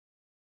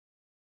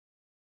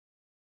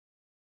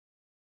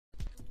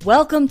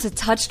Welcome to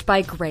Touched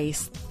by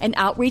Grace, an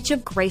outreach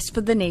of Grace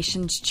for the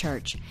Nations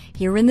Church,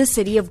 here in the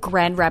city of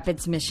Grand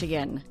Rapids,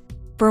 Michigan.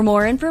 For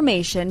more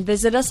information,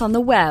 visit us on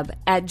the web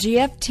at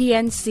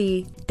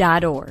gftnc.org.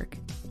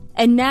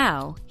 And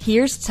now,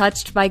 here's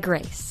Touched by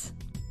Grace.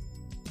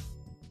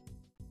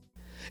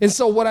 And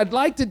so what I'd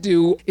like to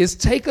do is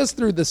take us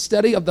through the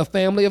study of the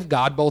family of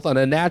God, both on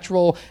a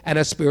natural and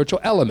a spiritual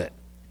element.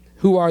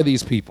 Who are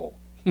these people?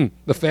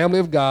 The family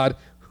of God,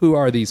 who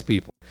are these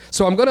people?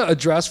 So I'm going to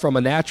address from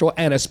a natural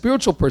and a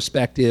spiritual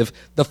perspective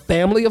the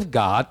family of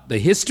God, the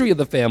history of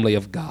the family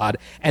of God,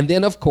 and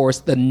then, of course,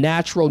 the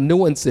natural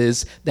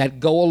nuances that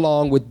go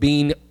along with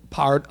being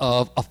part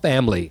of a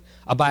family,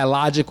 a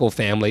biological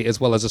family, as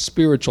well as a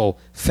spiritual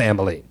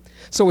family.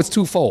 So it's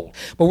twofold.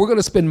 But we're going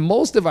to spend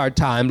most of our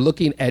time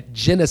looking at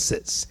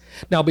Genesis.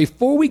 Now,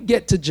 before we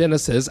get to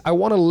Genesis, I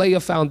want to lay a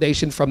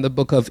foundation from the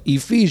book of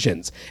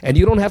Ephesians. And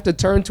you don't have to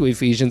turn to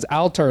Ephesians.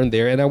 I'll turn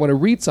there, and I want to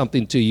read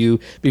something to you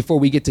before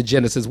we get to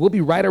Genesis. We'll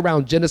be right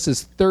around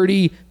Genesis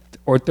 30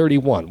 or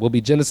 31. We'll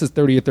be Genesis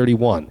 30 or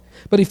 31.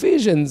 But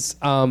Ephesians,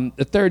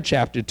 the third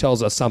chapter,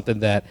 tells us something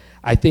that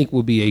I think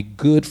will be a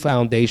good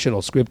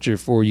foundational scripture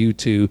for you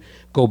to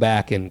go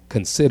back and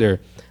consider.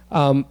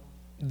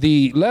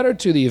 The letter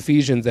to the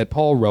Ephesians that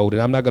Paul wrote,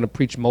 and I'm not going to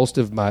preach most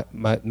of my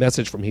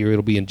message from here.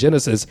 It'll be in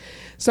Genesis.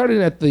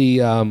 Starting at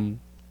the,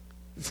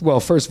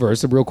 first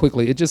verse, real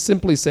quickly, it just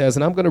simply says,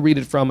 and I'm going to read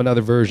it from another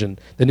version,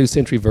 the New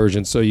Century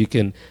Version, so you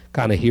can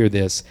kind of hear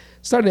this.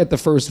 Starting at the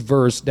first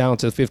verse down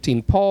to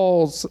 15,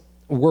 Paul's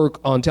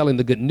work on telling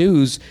the good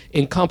news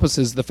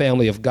encompasses the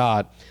family of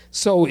God.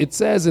 So it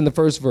says in the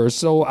first verse,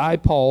 "So I,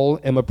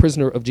 Paul, am a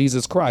prisoner of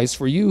Jesus Christ.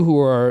 For you who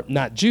are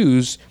not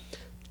Jews,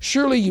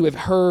 surely you have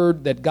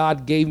heard that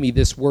God gave me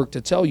this work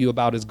to tell you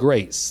about his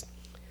grace.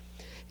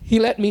 He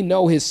let me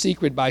know his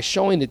secret by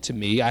showing it to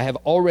me. I have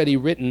already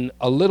written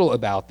a little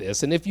about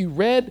this. And if you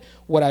read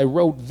what I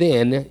wrote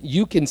then,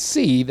 you can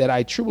see that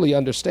I truly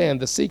understand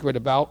the secret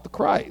about the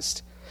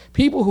Christ.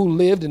 People who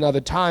lived in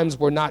other times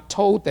were not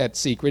told that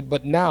secret,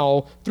 but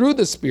now, through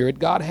the Spirit,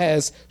 God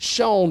has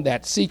shown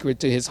that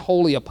secret to his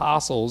holy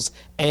apostles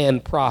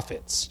and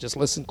prophets." Just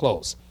listen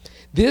close.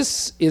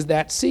 "This is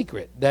that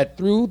secret, that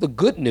through the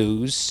good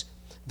news,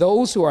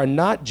 those who are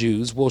not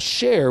Jews will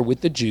share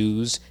with the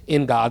Jews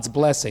in God's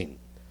blessing.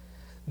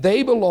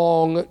 They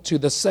belong to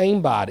the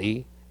same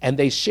body, and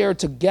they share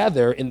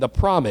together in the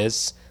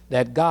promise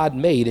that God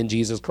made in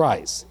Jesus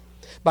Christ.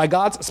 By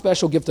God's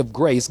special gift of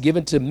grace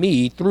given to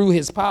me through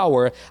his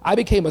power, I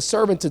became a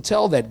servant to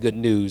tell that good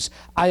news.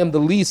 I am the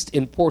least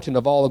important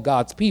of all of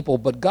God's people,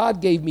 but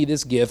God gave me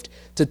this gift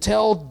to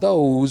tell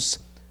those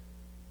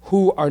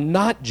who are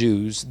not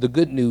Jews the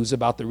good news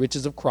about the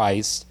riches of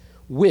Christ,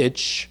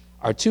 which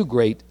are too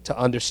great to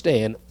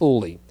understand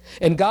fully.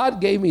 And God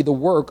gave me the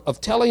work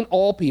of telling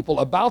all people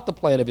about the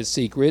plan of his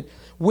secret,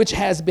 which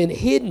has been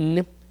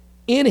hidden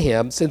in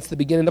him since the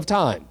beginning of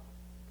time.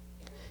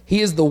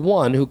 He is the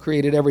one who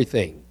created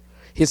everything.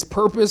 His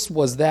purpose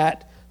was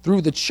that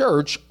through the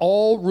church,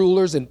 all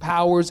rulers and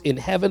powers in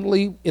the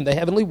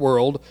heavenly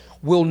world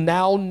will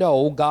now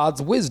know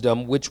God's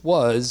wisdom, which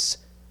has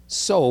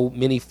so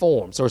many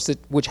forms.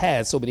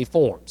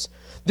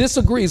 This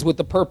agrees with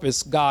the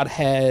purpose God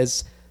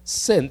has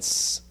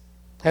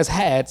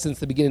had since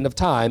the beginning of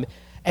time,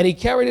 and he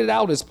carried it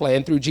out, his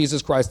plan, through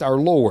Jesus Christ our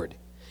Lord.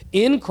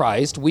 In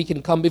Christ, we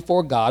can come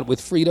before God with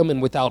freedom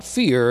and without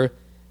fear.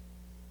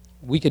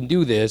 We can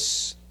do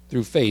this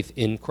through faith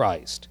in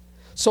Christ.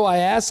 So I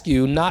ask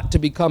you not to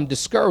become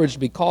discouraged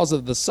because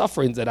of the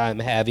sufferings that I am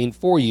having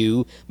for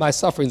you. My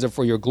sufferings are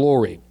for your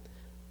glory."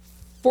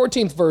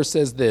 14th verse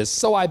says this,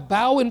 "So I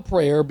bow in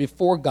prayer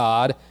before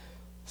God,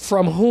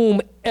 from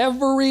whom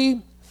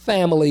every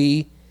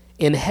family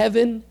in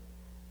heaven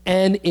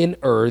and in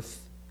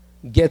earth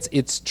gets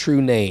its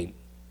true name.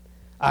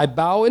 I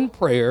bow in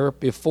prayer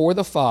before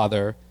the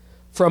Father,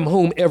 from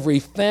whom every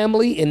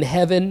family in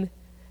heaven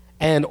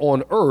and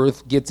on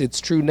earth gets its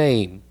true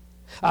name.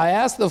 I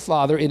ask the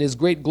Father in his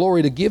great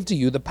glory to give to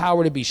you the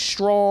power to be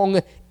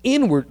strong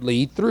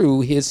inwardly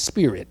through his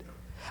Spirit.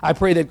 I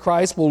pray that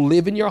Christ will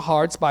live in your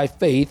hearts by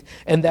faith,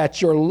 and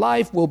that your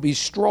life will be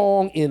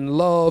strong in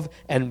love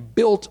and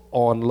built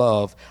on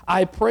love.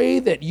 I pray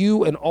that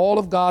you and all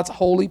of God's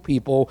holy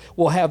people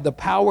will have the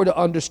power to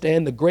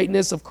understand the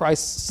greatness of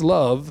Christ's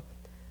love,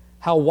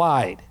 how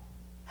wide,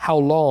 how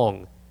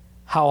long,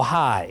 how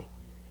high,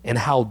 and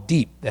how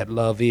deep that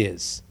love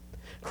is.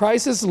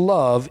 Christ's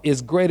love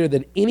is greater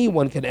than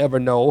anyone can ever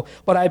know,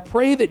 but I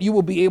pray that you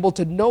will be able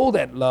to know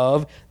that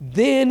love.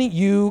 Then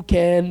you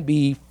can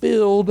be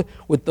filled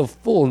with the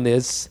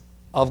fullness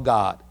of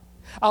God."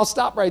 I'll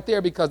stop right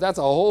there because that's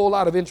a whole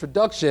lot of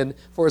introduction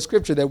for a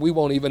scripture that we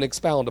won't even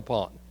expound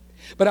upon.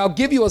 But I'll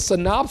give you a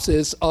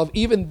synopsis of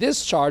even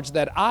this charge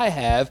that I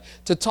have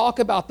to talk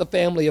about the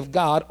family of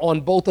God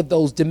on both of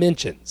those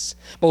dimensions,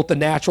 both the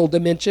natural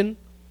dimension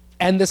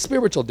and the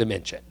spiritual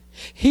dimension.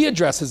 He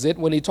addresses it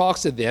when he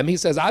talks to them. He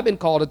says, I've been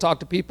called to talk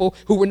to people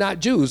who were not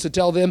Jews, to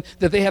tell them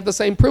that they have the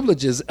same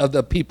privileges of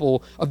the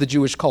people of the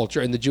Jewish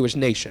culture and the Jewish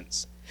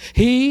nations.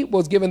 He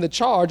was given the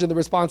charge and the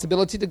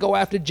responsibility to go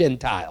after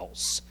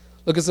Gentiles.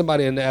 Look at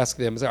somebody and ask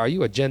them, say, are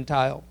you a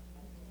Gentile?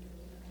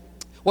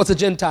 What's a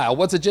Gentile?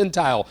 What's a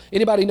Gentile?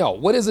 Anybody know?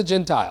 What is a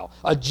Gentile?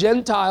 A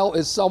Gentile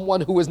is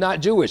someone who is not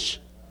Jewish.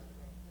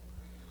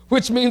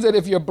 Which means that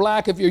if you're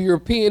black, if you're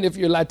European, if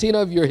you're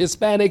Latino, if you're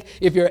Hispanic,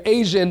 if you're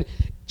Asian,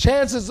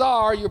 chances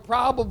are you're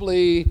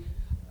probably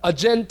a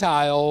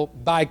Gentile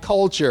by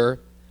culture.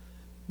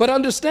 But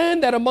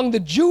understand that among the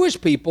Jewish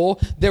people,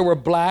 there were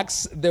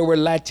blacks, there were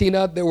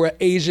Latina, there were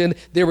Asian,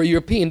 there were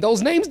European.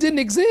 Those names didn't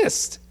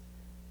exist.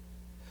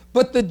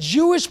 But the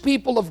Jewish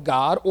people of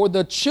God, or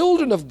the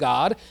children of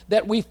God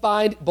that we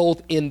find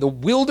both in the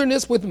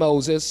wilderness with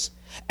Moses,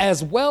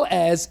 as well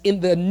as in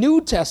the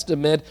New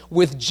Testament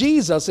with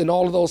Jesus and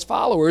all of those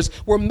followers,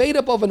 were made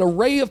up of an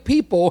array of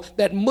people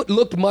that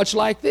looked much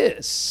like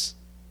this.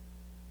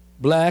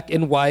 Black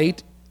and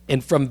white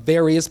and from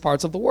various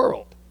parts of the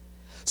world.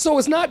 So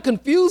it's not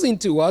confusing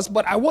to us,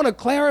 but I want to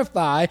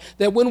clarify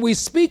that when we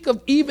speak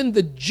of even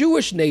the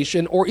Jewish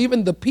nation or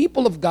even the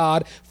people of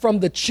God from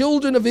the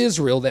children of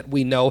Israel that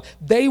we know,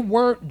 they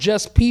weren't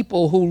just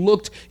people who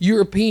looked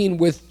European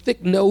with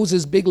thick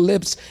noses, big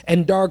lips,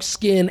 and dark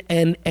skin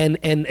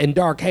and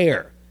dark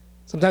hair.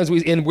 Sometimes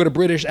with a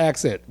British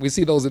accent. We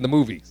see those in the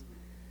movies.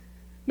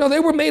 No, they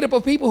were made up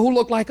of people who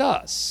looked like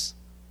us.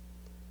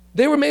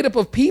 They were made up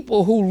of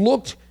people who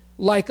looked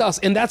like us.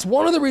 And that's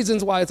one of the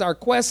reasons why it's our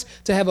quest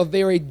to have a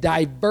very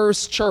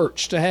diverse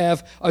church, to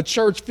have a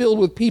church filled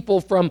with people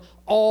from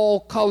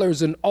all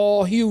colors and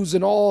all hues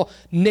and all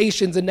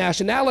nations and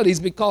nationalities,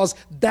 because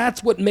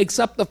that's what makes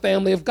up the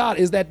family of God,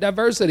 is that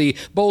diversity,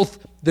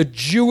 both the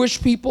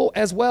Jewish people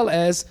as well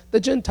as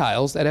the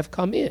Gentiles that have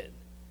come in.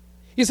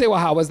 You say, well,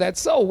 how is that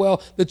so?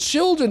 Well, the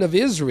children of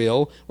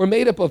Israel were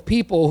made up of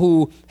people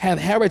who have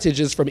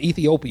heritages from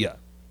Ethiopia,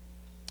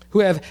 who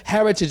have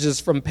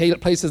heritages from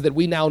places that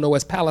we now know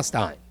as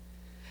Palestine,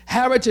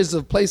 heritages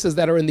of places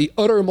that are in the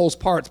uttermost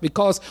parts,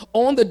 because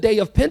on the day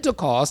of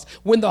Pentecost,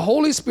 when the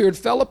Holy Spirit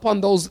fell upon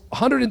those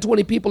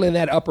 120 people in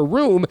that upper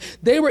room,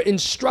 they were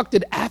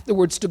instructed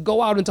afterwards to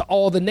go out into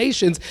all the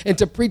nations and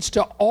to preach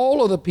to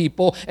all of the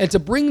people and to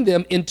bring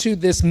them into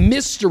this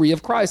mystery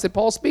of Christ that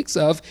Paul speaks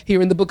of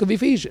here in the book of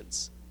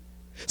Ephesians.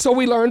 So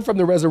we learn from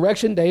the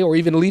resurrection day, or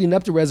even leading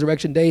up to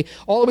resurrection day,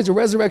 all the way to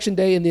resurrection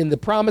day and then the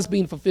promise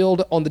being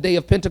fulfilled on the day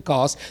of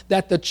Pentecost,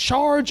 that the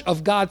charge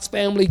of God's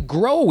family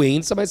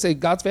growing, somebody say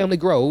God's family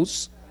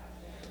grows,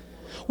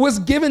 was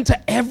given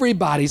to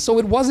everybody. So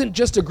it wasn't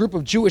just a group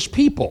of Jewish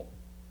people.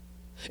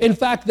 In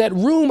fact, that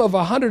room of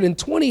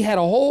 120 had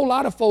a whole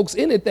lot of folks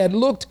in it that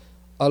looked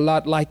a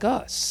lot like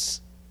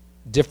us,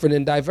 different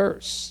and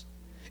diverse.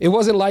 It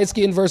wasn't light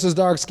skin versus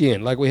dark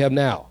skin like we have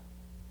now.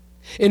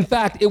 In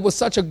fact, it was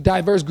such a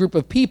diverse group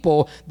of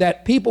people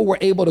that people were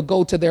able to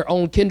go to their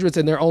own kindreds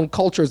and their own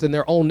cultures and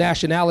their own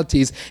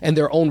nationalities and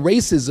their own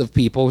races of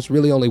people. It's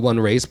really only one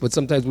race, but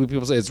sometimes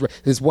people say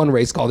it's one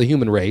race called the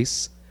human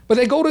race. But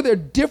they go to their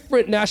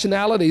different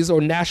nationalities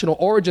or national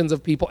origins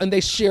of people, and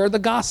they share the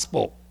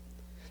gospel.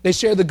 They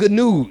share the good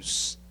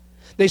news.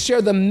 They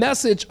share the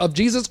message of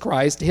Jesus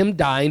Christ, him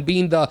dying,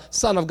 being the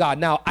Son of God.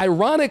 Now,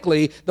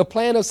 ironically, the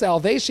plan of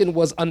salvation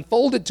was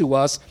unfolded to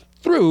us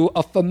through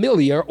a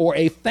familiar or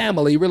a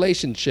family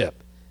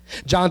relationship.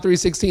 John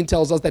 3:16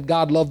 tells us that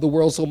God loved the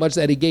world so much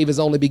that he gave his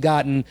only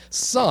begotten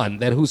Son,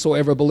 that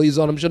whosoever believes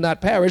on him shall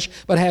not perish,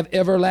 but have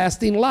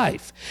everlasting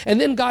life.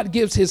 And then God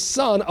gives his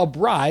Son a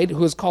bride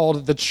who is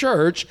called the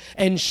church,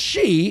 and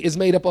she is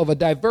made up of a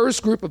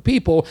diverse group of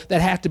people that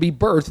have to be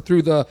birthed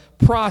through the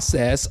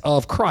process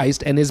of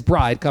Christ and his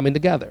bride coming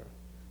together.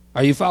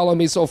 Are you following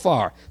me so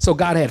far? So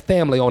God had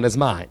family on his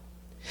mind.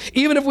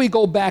 Even if we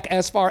go back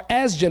as far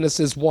as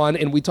Genesis 1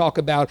 and we talk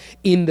about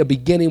in the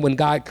beginning when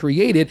God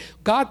created,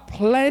 God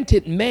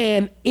planted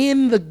man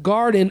in the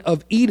Garden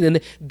of Eden,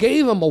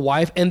 gave him a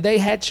wife, and they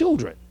had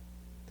children.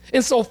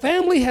 And so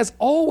family has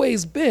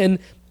always been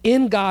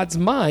in God's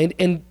mind,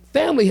 and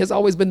family has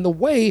always been the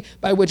way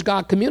by which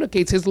God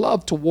communicates his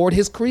love toward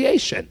his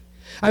creation.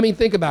 I mean,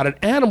 think about it.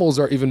 Animals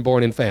are even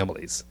born in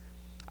families.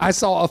 I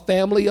saw a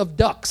family of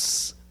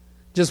ducks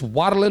just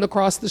waddling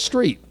across the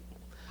street.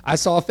 I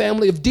saw a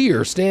family of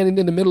deer standing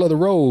in the middle of the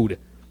road.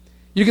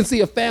 You can see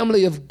a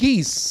family of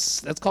geese.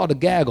 That's called a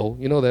gaggle.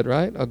 You know that,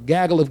 right? A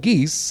gaggle of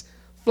geese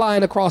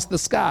flying across the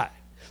sky.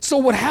 So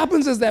what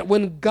happens is that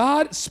when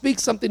God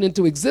speaks something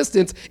into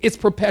existence, it's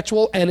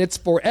perpetual and it's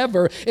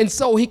forever. And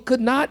so he could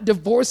not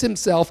divorce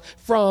himself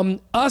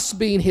from us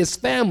being his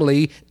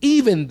family,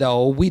 even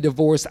though we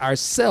divorce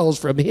ourselves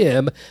from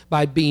him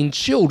by being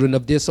children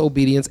of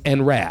disobedience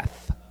and wrath.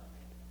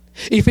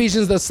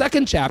 Ephesians, the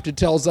 2nd chapter,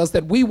 tells us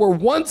that we were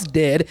once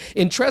dead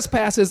in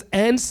trespasses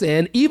and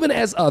sin, even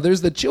as others,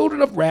 the children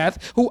of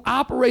wrath, who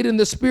operate in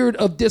the spirit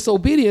of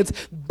disobedience.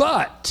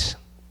 But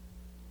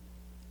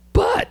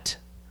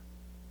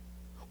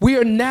we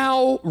are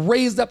now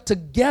raised up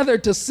together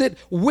to sit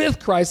with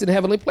Christ in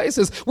heavenly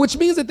places, which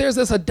means that there's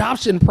this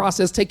adoption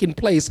process taking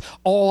place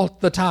all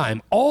the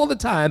time. All the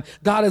time,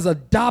 God is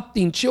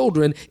adopting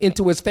children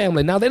into his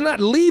family. Now, they're not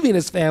leaving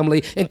his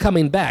family and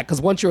coming back,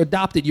 because once you're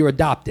adopted, you're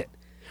adopted.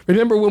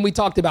 Remember when we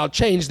talked about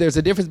change, there's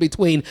a difference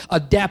between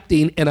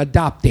adapting and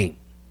adopting.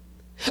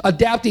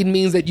 Adapting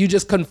means that you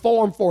just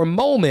conform for a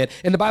moment.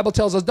 And the Bible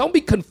tells us, don't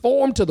be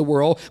conformed to the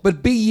world,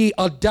 but be ye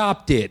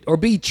adopted or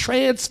be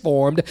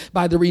transformed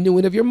by the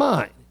renewing of your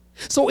mind.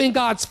 So in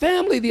God's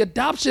family, the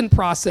adoption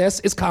process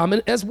is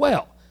common as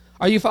well.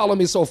 Are you following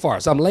me so far?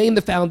 So I'm laying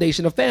the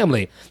foundation of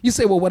family. You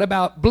say, well, what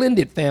about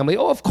blended family?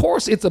 Oh, of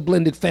course it's a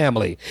blended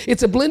family.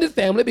 It's a blended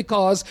family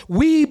because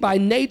we, by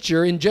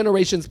nature, in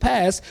generations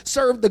past,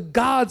 served the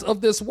gods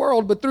of this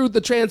world. But through the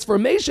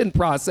transformation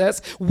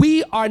process,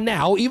 we are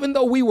now, even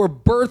though we were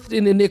birthed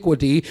in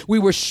iniquity, we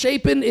were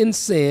shapen in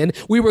sin,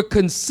 we were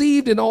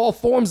conceived in all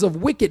forms of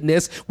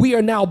wickedness, we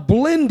are now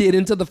blended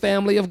into the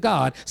family of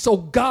God. So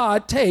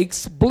God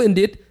takes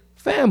blended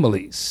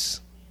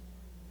families.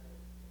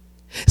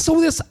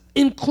 So this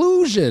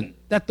inclusion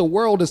that the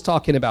world is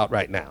talking about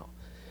right now,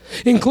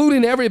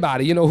 including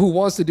everybody, who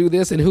wants to do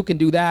this and who can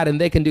do that and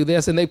they can do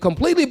this, and they've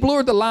completely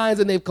blurred the lines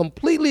and they've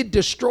completely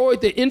destroyed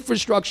the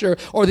infrastructure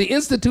or the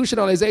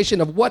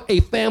institutionalization of what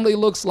a family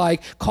looks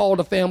like called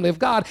a family of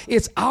God.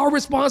 It's our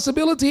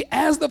responsibility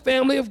as the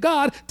family of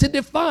God to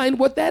define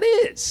what that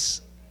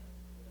is.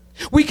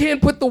 We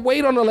can't put the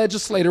weight on a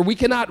legislator. We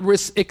cannot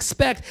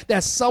expect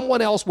that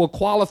someone else will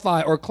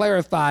qualify or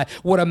clarify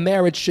what a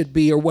marriage should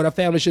be or what a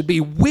family should be.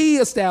 We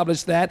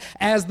establish that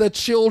as the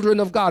children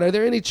of God. Are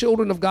there any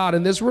children of God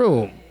in this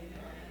room?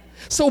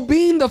 So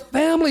being the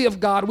family of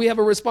God, we have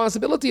a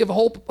responsibility of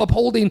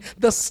upholding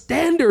the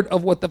standard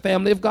of what the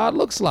family of God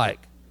looks like.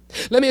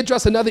 Let me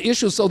address another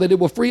issue so that it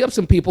will free up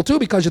some people too,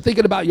 because you're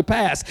thinking about your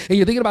past and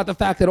you're thinking about the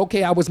fact that,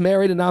 okay, I was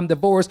married and I'm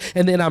divorced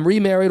and then I'm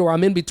remarried or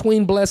I'm in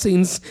between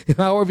blessings,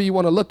 however you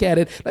want to look at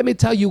it. Let me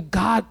tell you,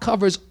 God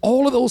covers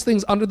all of those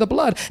things under the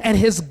blood and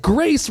his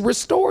grace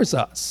restores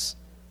us.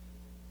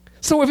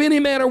 So if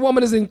any man or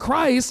woman is in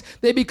Christ,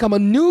 they become a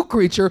new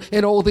creature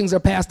and old things are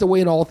passed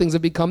away and all things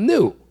have become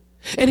new.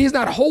 And he's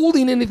not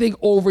holding anything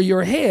over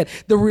your head.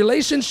 The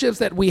relationships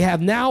that we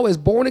have now as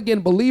born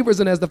again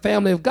believers and as the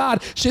family of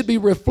God should be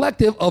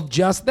reflective of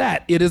just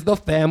that. It is the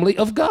family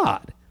of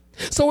God.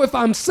 So if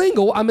I'm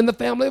single, I'm in the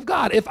family of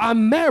God. If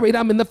I'm married,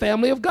 I'm in the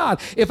family of God.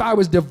 If I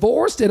was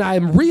divorced and I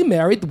am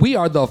remarried, we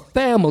are the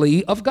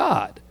family of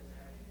God.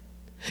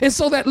 And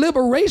so that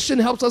liberation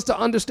helps us to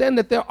understand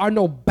that there are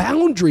no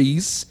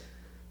boundaries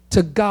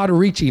to God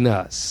reaching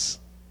us.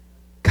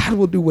 God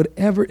will do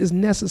whatever is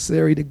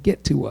necessary to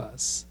get to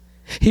us.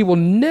 He will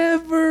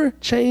never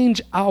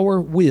change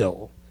our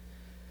will,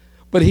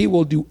 but he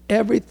will do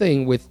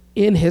everything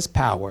within his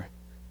power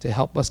to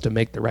help us to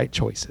make the right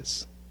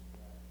choices,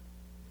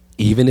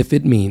 even if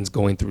it means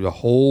going through the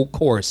whole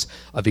course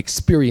of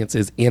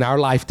experiences in our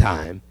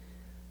lifetime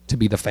to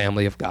be the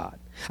family of God.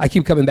 I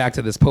keep coming back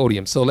to this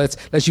podium, so let's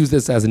use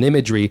this as an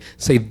imagery.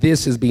 Say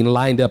this is being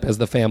lined up as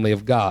the family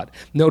of God.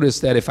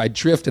 Notice that if I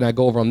drift and I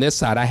go over on this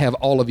side, I have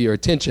all of your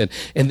attention,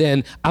 and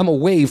then I'm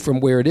away from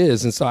where it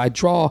is, and so I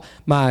draw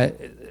my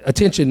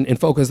attention and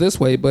focus this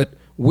way, but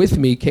with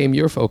me came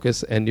your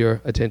focus and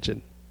your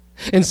attention.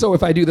 And so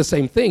if I do the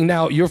same thing,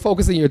 now your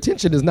focus and your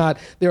attention is not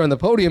there on the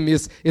podium,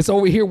 it's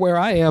over here where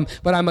I am,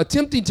 but I'm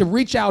attempting to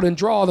reach out and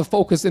draw the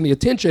focus and the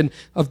attention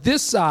of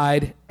this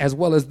side as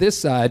well as this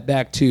side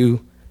back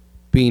to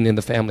being in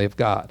the family of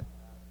God.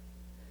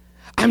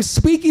 I'm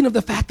speaking of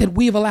the fact that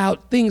we've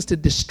allowed things to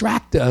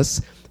distract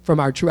us from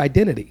our true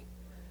identity.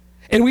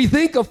 And we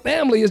think of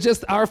family as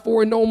just our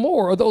four and no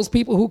more, or those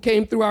people who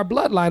came through our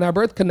bloodline, our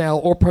birth canal,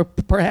 or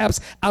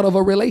perhaps out of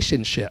a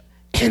relationship.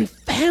 And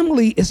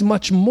family is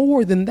much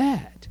more than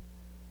that.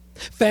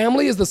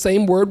 Family is the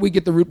same word. We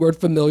get the root word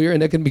familiar,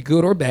 and it can be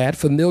good or bad.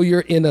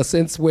 Familiar in a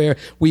sense where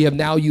we have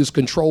now used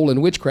control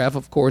and witchcraft,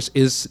 of course,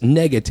 is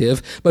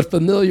negative. But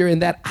familiar in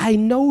that I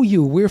know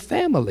you, we're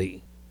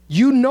family.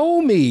 You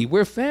know me,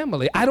 we're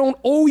family. I don't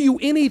owe you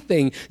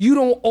anything. You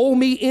don't owe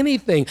me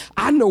anything.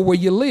 I know where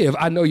you live.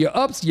 I know your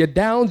ups, your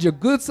downs, your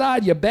good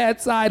side, your bad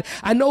side.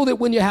 I know that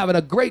when you're having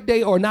a great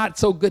day or not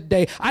so good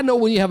day. I know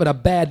when you're having a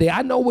bad day.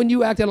 I know when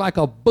you acting like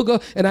a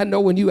booger, and I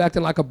know when you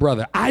acting like a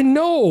brother. I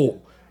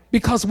know.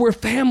 Because we're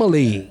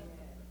family.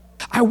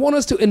 I want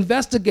us to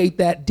investigate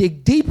that,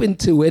 dig deep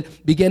into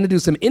it, begin to do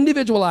some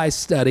individualized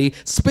study,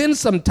 spend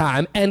some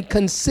time, and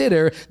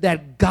consider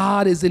that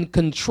God is in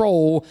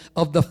control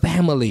of the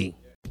family.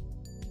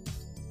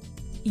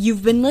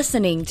 You've been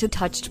listening to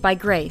Touched by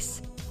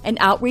Grace, an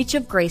outreach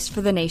of Grace for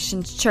the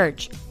Nations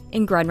Church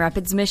in Grand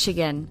Rapids,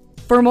 Michigan.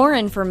 For more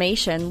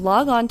information,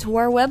 log on to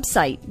our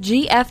website,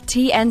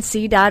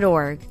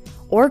 gftnc.org,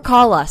 or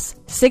call us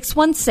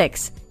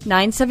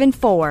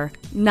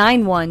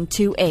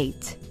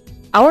 616-974-9128.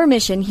 Our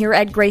mission here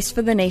at Grace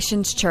for the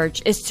Nations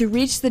Church is to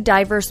reach the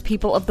diverse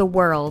people of the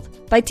world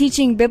by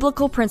teaching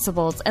biblical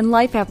principles and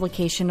life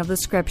application of the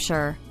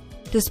Scripture.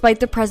 Despite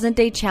the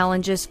present-day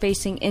challenges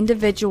facing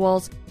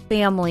individuals,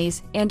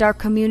 families, and our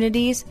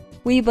communities,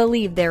 we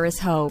believe there is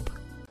hope.